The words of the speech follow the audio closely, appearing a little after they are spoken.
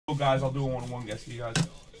Guys, I'll do a one-on-one guess for you guys.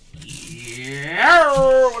 Yeah,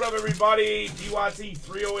 what up, everybody? PYT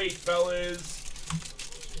 308, fellas.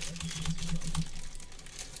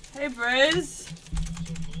 Hey, Briz.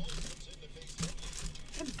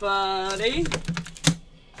 Hey, buddy.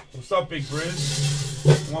 What's up, Big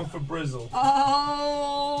Briz? One for Brizzle.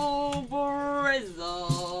 Oh,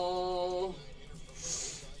 Brizzle.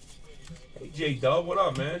 Hey, J-Dub, what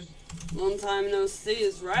up, man? Long time no see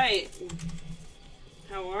is right.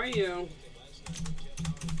 How are you?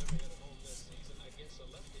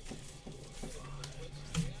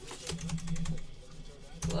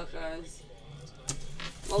 Look, guys.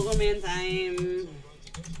 Logo man time. You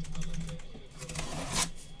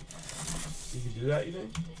can do that, you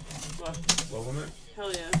think? What? Logo man?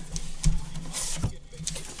 Hell yeah.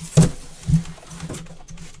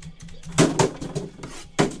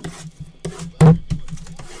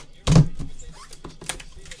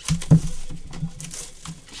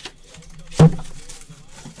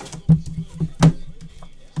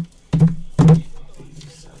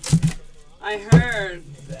 I heard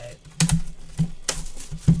that.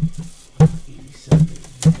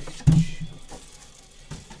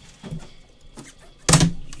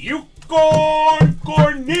 Yukon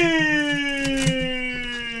Cornelius!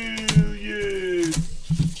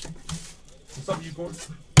 What's up, Yukon?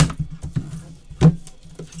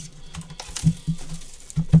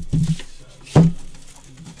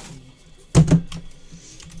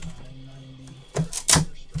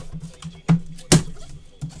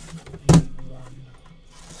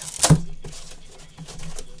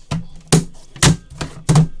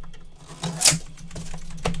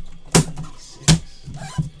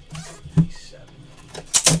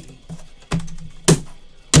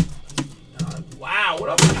 Wow, what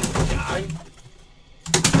up, guy?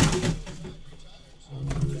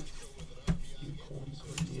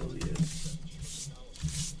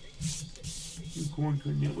 Yukon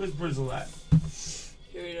Cornelius. Where's Brizzle at?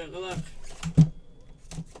 Here we go. Look.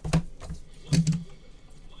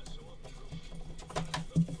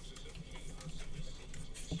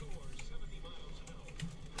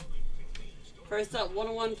 First up,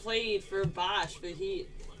 101 played for Bosch for Heat.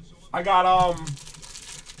 I got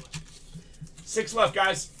 6 left,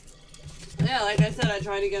 guys. Yeah, like I said, I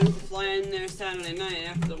tried to get him to fly in there Saturday night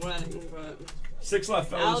after the wedding, but 6 left,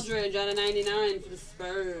 fellas. Aldridge out of 99 for the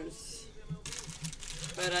Spurs.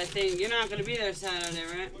 But I think you're not going to be there Saturday,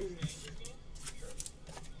 right?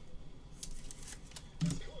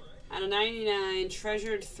 Out of 99,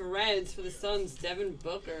 Treasured Threads for the Suns, Devin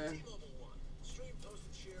Booker.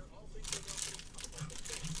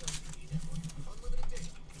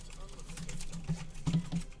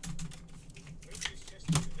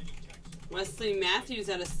 Wesley Matthews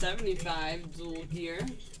out of 75, dual gear.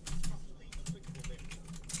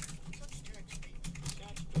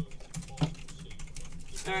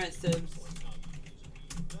 Alright, Sibs.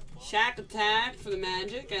 Shaq Attack for the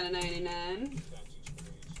Magic out of 99.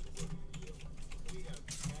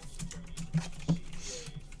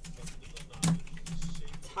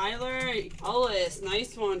 Tyler Ullis,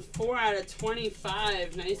 nice one. 4 out of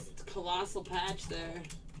 25. Nice colossal patch there.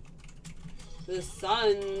 The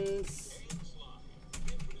Suns.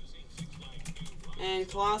 And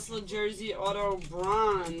colossal jersey auto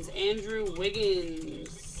bronze, Andrew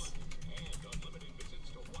Wiggins.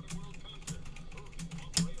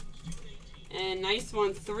 And nice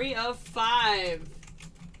one, 3 of 5.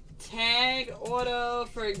 Tag auto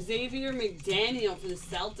for Xavier McDaniel for the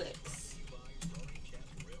Celtics.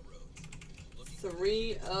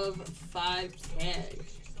 3 of 5 tag.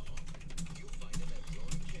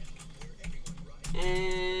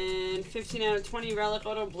 And 15 out of 20 relic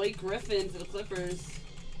auto Blake Griffin for the Clippers.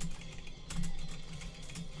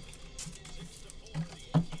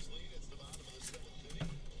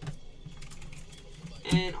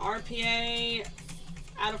 And RPA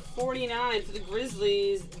out of 49 for the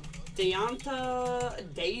Grizzlies,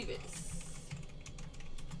 Deonta Davis.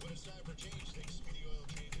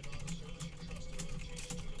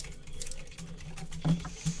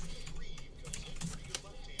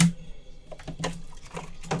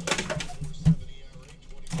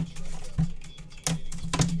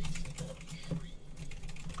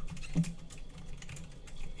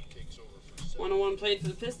 One played for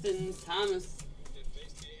the Pistons, Thomas.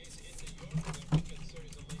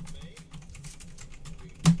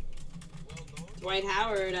 Dwight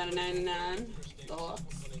Howard out of 99, the Hawks.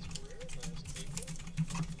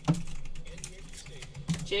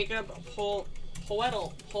 Jacob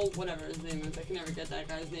Poeltl, whatever his name is. I can never get that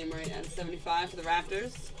guy's name right. Out of 75 for the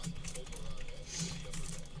Raptors.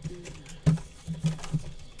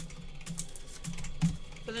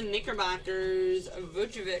 For the the Knickerbockers,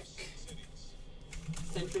 Vucevic.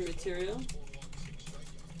 Century material.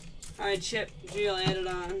 Alright, Chip. Gio added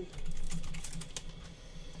on.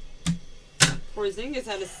 Porzingis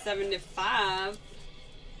had a 75.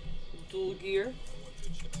 Dual gear.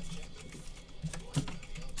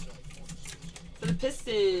 For the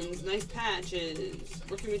Pistons, nice patches.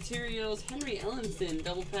 Rookie materials, Henry Ellenson,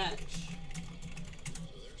 double patch.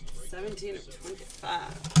 17 of 25.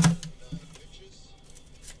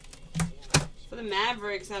 For the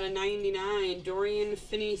Mavericks, out of 99, Dorian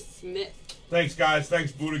Finney-Smith. Thanks, guys.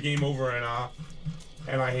 Thanks, Buddha. Game over, and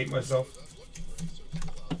I hate myself.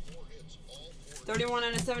 31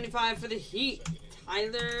 out of 75 for the Heat,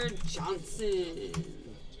 Tyler Johnson.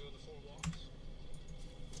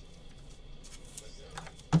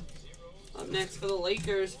 Up next for the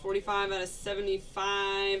Lakers, 45 out of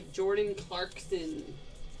 75, Jordan Clarkson.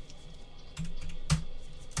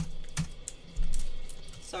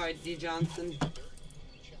 Sorry, D. Johnson.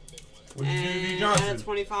 What'd you do, D. And Johnson? out of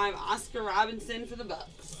 25, Oscar Robinson for the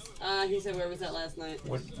Bucks. He said, where was that last night?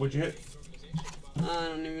 What'd you hit? I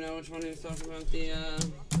don't even know which one he was talking about. The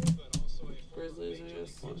Grizzlies, I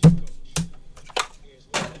guess.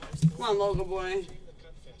 Come on, local boy.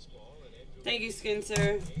 Thank you, Skin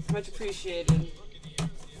Sir. Much appreciated.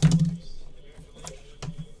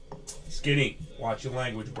 Skinny, watch your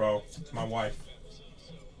language, bro. It's my wife.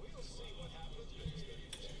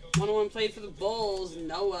 101 played for the Bulls,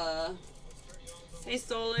 Noah. Hey,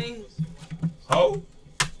 Stoli. Ho?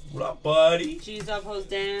 What up, buddy? G's up, hoes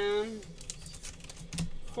down.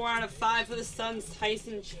 4 out of 5 for the Suns,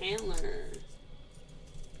 Tyson Chandler.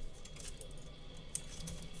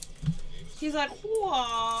 He's like,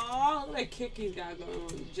 whoa, look at that kick he's got going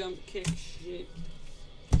on. Jump kick shit.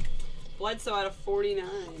 Bledsoe out of 49,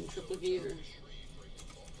 triple gear.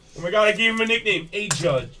 Oh my god, I gave him a nickname.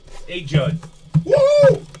 A-Judd. A-Judd.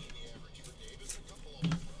 Woo!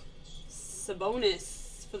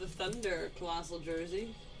 Sabonis for the Thunder, colossal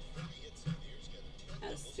jersey.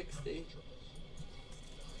 At 60.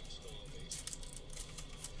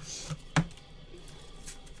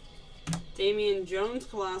 Damian Jones,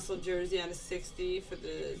 colossal jersey out of 60 for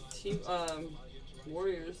the team,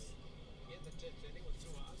 Warriors.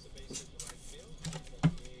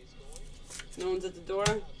 No one's at the door.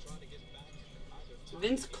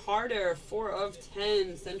 Vince Carter, 4 of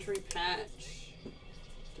 10, century patch.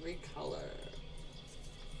 3 color.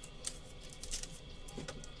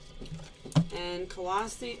 And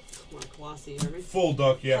Colossi, come on, Colossi, hear me? Full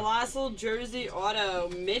duck, yeah. Colossal jersey auto,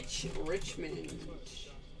 Mitch Richmond.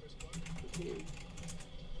 Okay.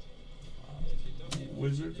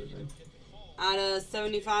 Wizards, I think. Out of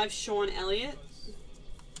 75, Sean Elliott.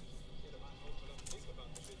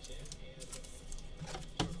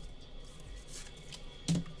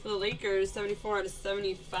 For the Lakers, 74 out of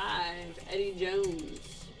 75, Eddie Jones.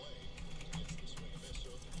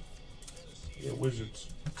 Yeah, Wizards.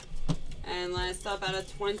 And last up, out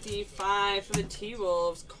of 25 for the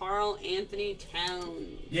T-Wolves, Karl Anthony Towns.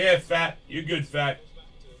 Yeah, Fat. You're good, Fat.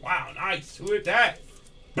 Wow, nice. Who hit that?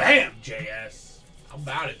 Bam, JS. How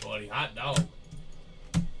about it, buddy? Hot dog.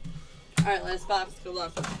 Alright, last box. Good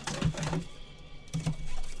luck.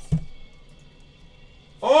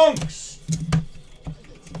 Unks!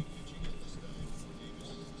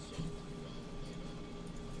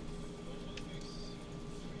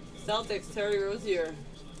 Celtics, Terry Rozier.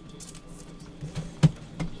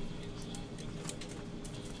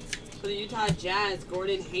 For the Utah Jazz,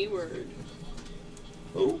 Gordon Hayward.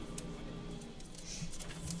 Who?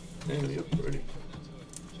 Man, you're pretty.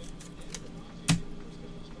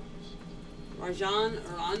 Rajon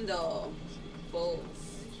Rondo, Bulls.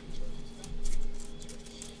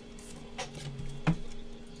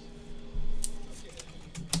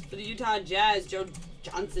 For the Utah Jazz, Joe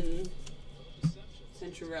Johnson.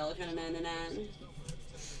 Century Relic out of 99.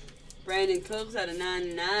 Brandon Cooks out of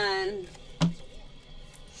 99.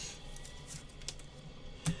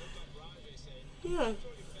 Yeah.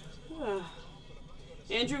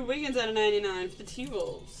 Andrew Wiggins out of 99 for the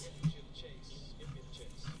T-Wolves.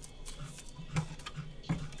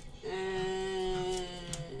 And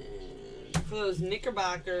for those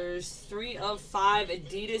Knickerbockers, 3 of 5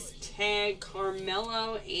 Adidas tag,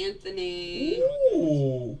 Carmelo Anthony.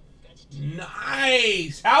 Ooh,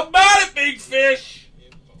 nice. How about it, Big Fish?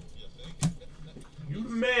 You the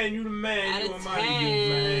man, you the man. Out You of a mighty good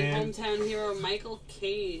man. 10, hometown hero Michael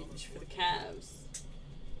Cage for the Cavs.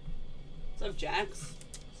 What's up, Jax?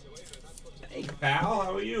 Hey, pal.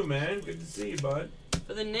 How are you, man? Good to see you, bud.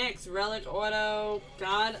 For the Knicks, Relic Auto,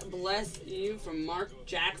 God Bless You from Mark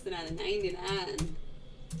Jackson out of 99.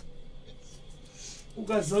 Who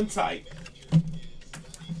got some tight?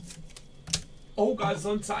 Oh, guys,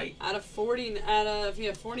 on tight. Out of 49,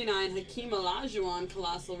 Hakeem Olajuwon,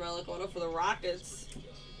 Colossal Relic Auto for the Rockets.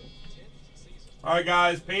 All right,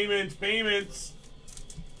 guys, payments.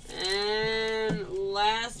 And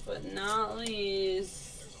last but not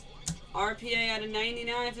least, RPA out of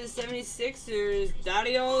 99 for the 76ers,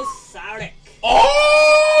 Dario Saric.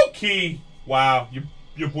 Oh, Key. Wow,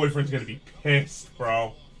 your boyfriend's going to be pissed,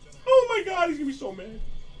 bro. Oh, my God, he's going to be so mad.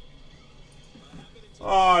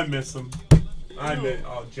 Oh, I miss him.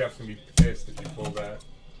 Oh, Jeff's going to be pissed if you pull that.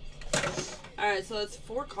 Alright, so that's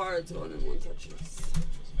 4 cards going in 1 touches.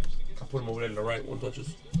 I'll put him over there to the right, 1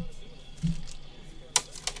 touches.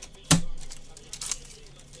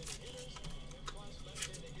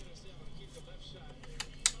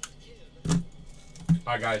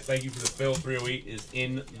 Alright, guys, thank you for the fill. 308 is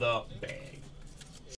in the bag.